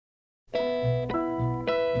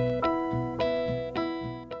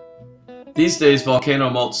These days, volcano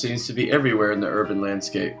mulch seems to be everywhere in the urban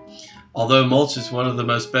landscape. Although mulch is one of the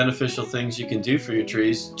most beneficial things you can do for your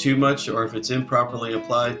trees, too much, or if it's improperly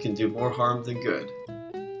applied, can do more harm than good.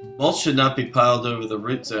 Mulch should not be piled over the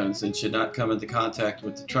root zones and should not come into contact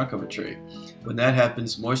with the trunk of a tree. When that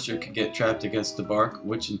happens, moisture can get trapped against the bark,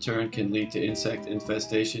 which in turn can lead to insect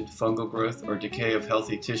infestation, fungal growth, or decay of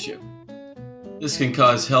healthy tissue. This can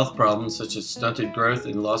cause health problems such as stunted growth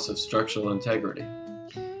and loss of structural integrity.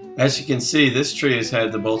 As you can see, this tree has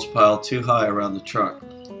had the mulch piled too high around the trunk.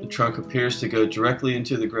 The trunk appears to go directly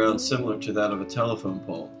into the ground, similar to that of a telephone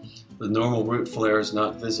pole. The normal root flare is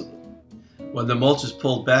not visible. When the mulch is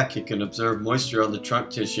pulled back, you can observe moisture on the trunk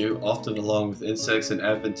tissue, often along with insects and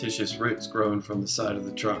adventitious roots growing from the side of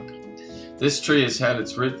the trunk. This tree has had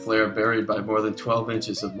its root flare buried by more than 12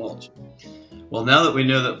 inches of mulch. Well, now that we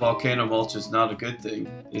know that volcano mulch is not a good thing,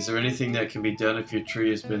 is there anything that can be done if your tree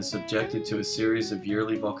has been subjected to a series of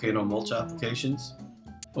yearly volcano mulch applications?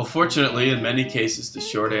 Well, fortunately, in many cases, the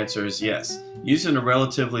short answer is yes. Using a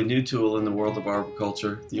relatively new tool in the world of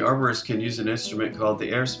arboriculture, the arborist can use an instrument called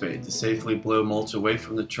the air spade to safely blow mulch away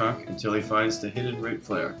from the trunk until he finds the hidden root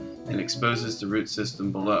flare and exposes the root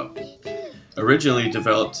system below. Originally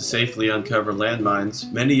developed to safely uncover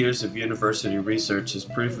landmines, many years of university research has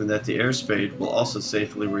proven that the air spade will also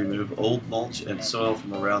safely remove old mulch and soil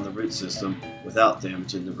from around the root system without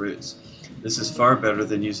damaging the roots. This is far better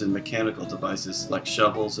than using mechanical devices like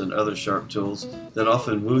shovels and other sharp tools that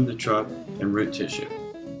often wound the trunk and root tissue.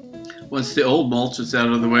 Once the old mulch is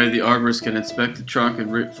out of the way, the arborist can inspect the trunk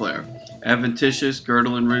and root flare. Adventitious,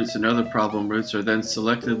 girdling roots and other problem roots are then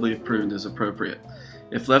selectively pruned as appropriate.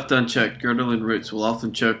 If left unchecked, girdling roots will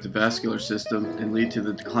often choke the vascular system and lead to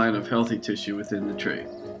the decline of healthy tissue within the tree.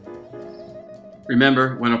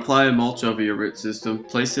 Remember, when applying mulch over your root system,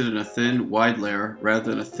 place it in a thin, wide layer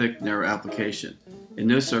rather than a thick, narrow application. In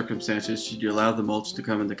no circumstances should you allow the mulch to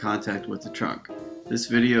come into contact with the trunk. This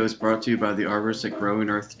video is brought to you by the arborists at Growing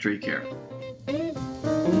Earth Tree Care.